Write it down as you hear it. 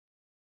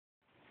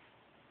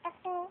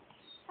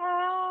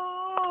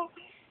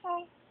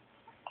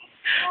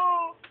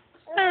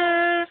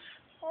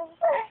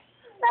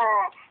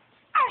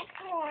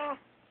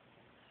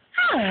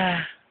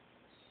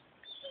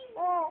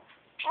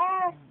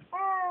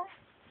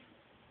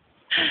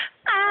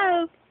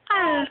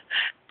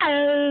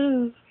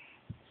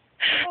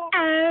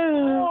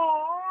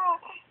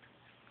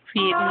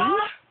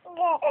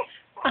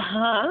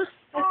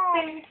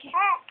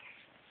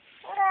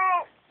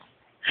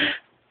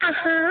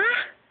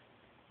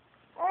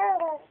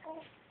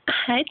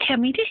Tell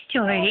me the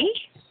story.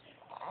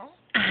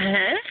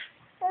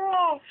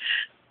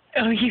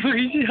 Oh, you were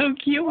so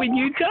cute when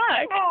you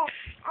talked.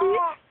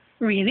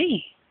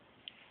 Really?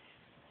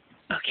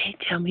 Okay,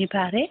 tell me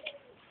about it.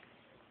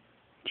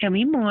 Tell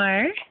me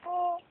more.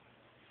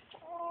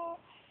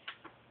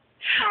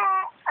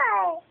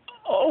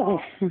 Oh,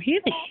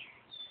 really?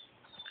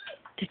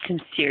 That's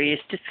some serious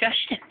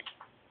discussion.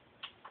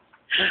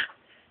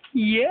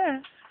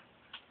 Yeah.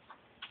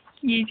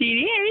 Yes, it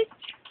is.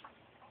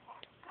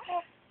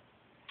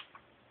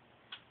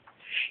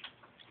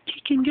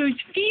 Kicking those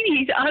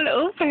feeties all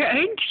over,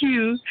 aren't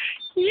you?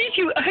 Yes,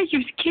 you are.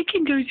 You're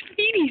kicking those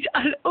feeties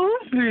all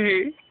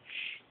over.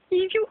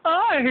 Yes, you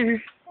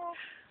are.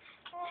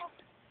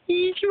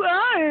 Yes, you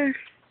are.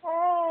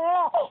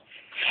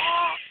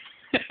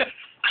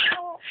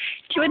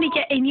 Do you want to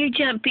get in your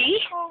jumpy?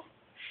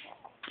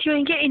 Do you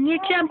want to get in your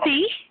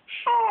jumpy?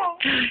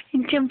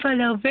 And jump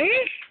all over?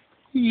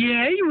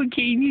 Yeah, you want to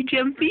get in your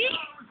jumpy?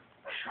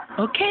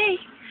 Okay.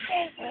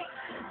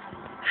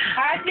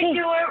 I have to do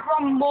it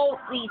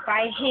remotely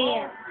by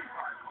hand.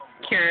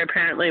 Kira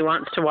apparently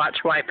wants to watch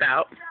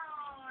Wipeout.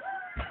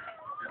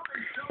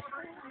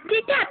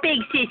 Did that big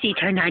sissy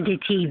turn on the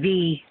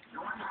TV?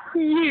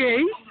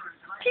 Yes.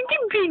 Did the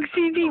big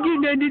sissy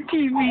turn on the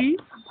TV?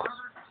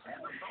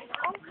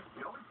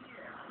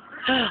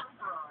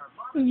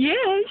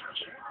 Yes.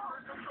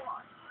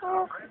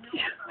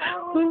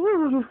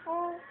 Ooh.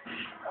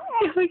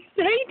 So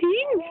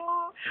exciting.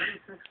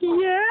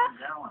 Yeah.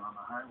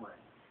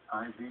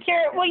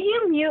 Kira, will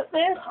you mute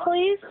this,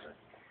 please?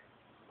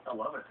 I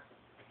love it.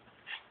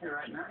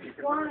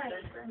 Why?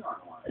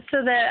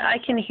 So that I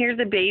can hear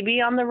the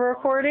baby on the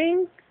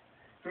recording?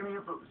 Give me a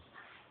boost.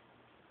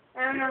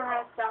 I don't know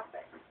how to stop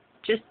it.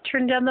 Just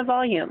turn down the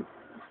volume.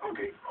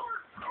 Okay.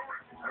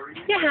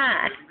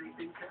 Yeah.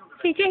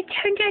 So just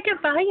turn down the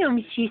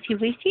volume, Sissy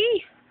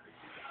Wissy.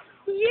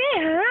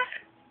 Yeah.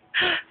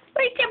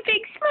 Where'd the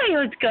big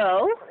smiles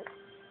go?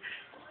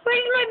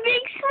 Where's my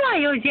big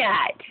smiles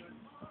at?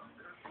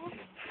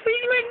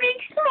 Where's my big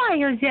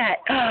smiles at?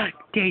 Oh,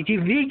 there's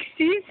your big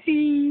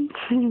sissy.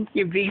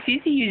 Your big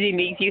sissy usually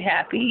makes you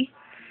happy.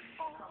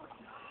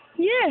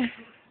 Yeah.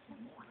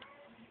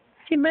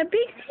 See, my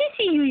big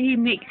sissy usually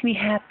makes me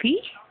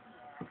happy.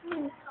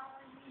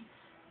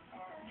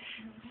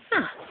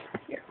 Huh.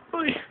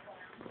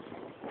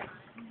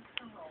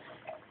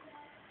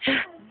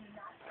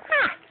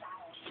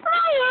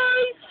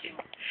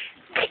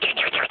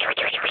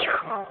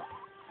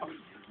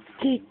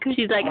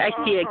 She's like, I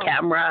see a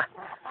camera.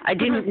 I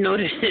didn't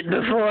notice it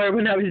before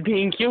when I was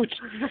being cute.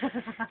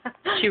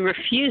 She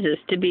refuses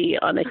to be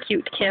on a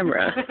cute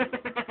camera.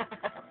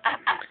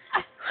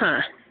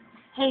 Huh.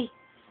 Hey.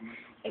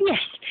 Yes,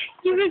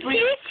 you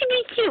refuse to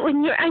be cute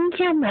when you're on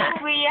camera.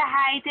 If we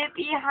hide it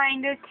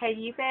behind a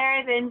teddy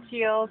bear, then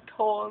she'll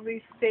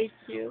totally stay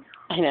cute.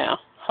 I know,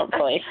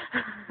 hopefully.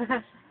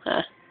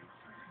 Huh.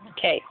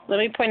 Okay, let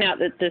me point out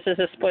that this is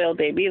a spoiled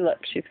baby.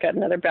 Look, she's got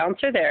another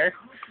bouncer there.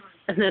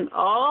 And then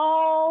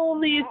all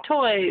these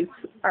toys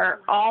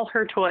are all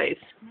her toys.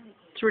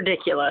 It's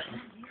ridiculous.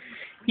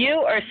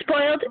 You are a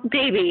spoiled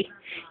baby.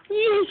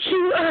 Yes,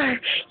 you are.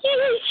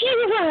 Yes,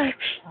 you are.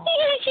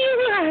 Yes,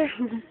 you are.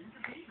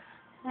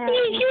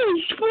 Yes, you're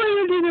a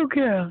spoiled little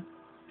girl.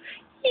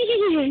 Yes,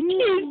 you're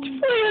a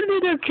spoiled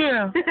little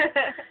girl.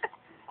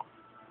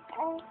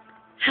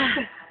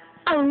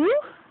 Oh.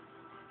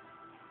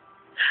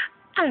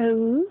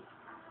 Oh.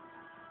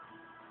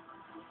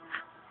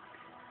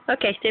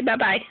 Okay, say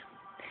bye-bye.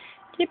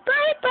 Say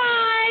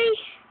bye-bye.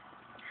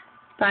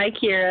 Bye,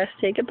 Kira.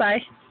 Say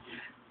goodbye.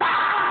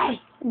 Bye!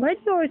 Why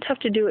do you always have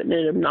to do it in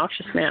an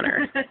obnoxious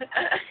manner?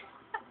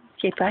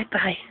 Say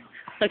bye-bye.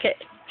 Look at,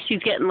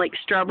 she's getting like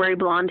strawberry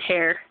blonde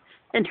hair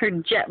and her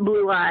jet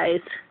blue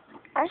eyes.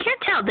 I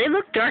can't tell. They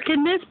look dark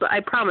in this, but I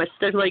promise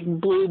they're like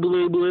blue,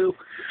 blue, blue.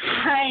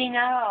 I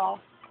know.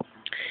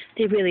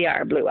 They really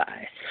are blue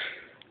eyes.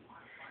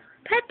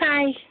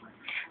 Bye-bye.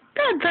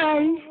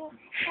 Bye-bye.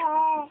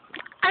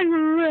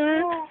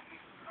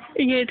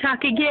 Are you going to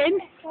talk again?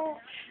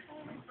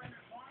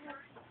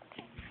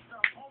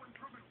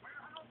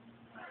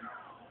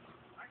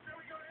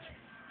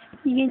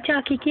 You going to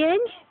talk again?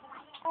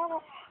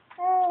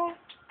 Oh,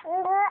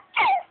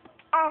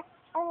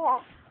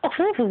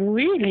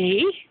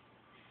 really?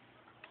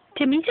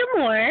 Tell me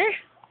some more.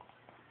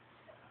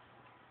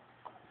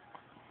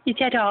 Is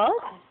that all?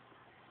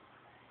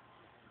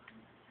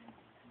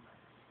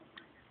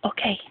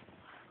 Okay.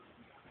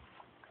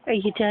 Are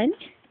you done?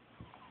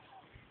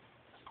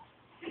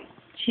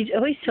 She's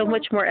always so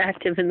much more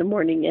active in the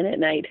morning and at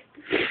night.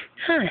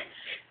 Huh.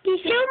 You're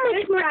so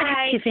much more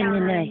active in the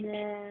night.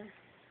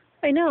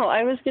 I know.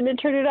 I was going to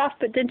turn it off,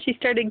 but then she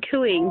started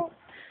cooing.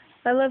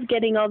 I love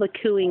getting all the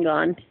cooing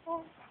on.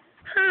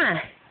 Huh.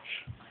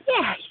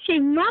 Yeah, see,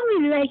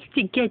 Mommy likes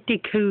to get the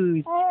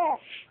coos.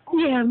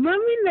 Yeah,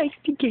 Mommy likes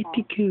to get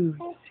the coos.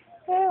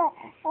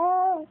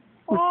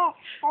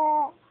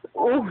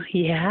 Oh,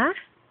 yeah?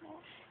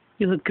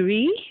 You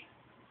agree?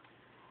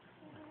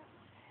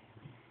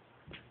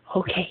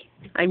 Okay,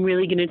 I'm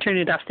really going to turn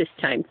it off this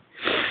time.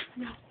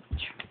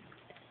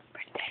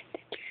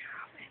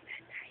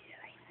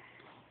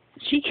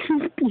 She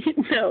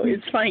no,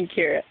 it's fine,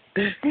 Kira.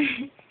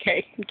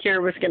 Okay,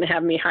 Kira was going to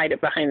have me hide it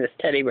behind this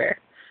teddy bear.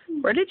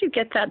 Where did you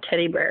get that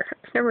teddy bear?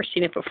 I've never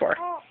seen it before.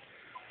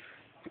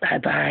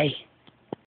 Bye-bye.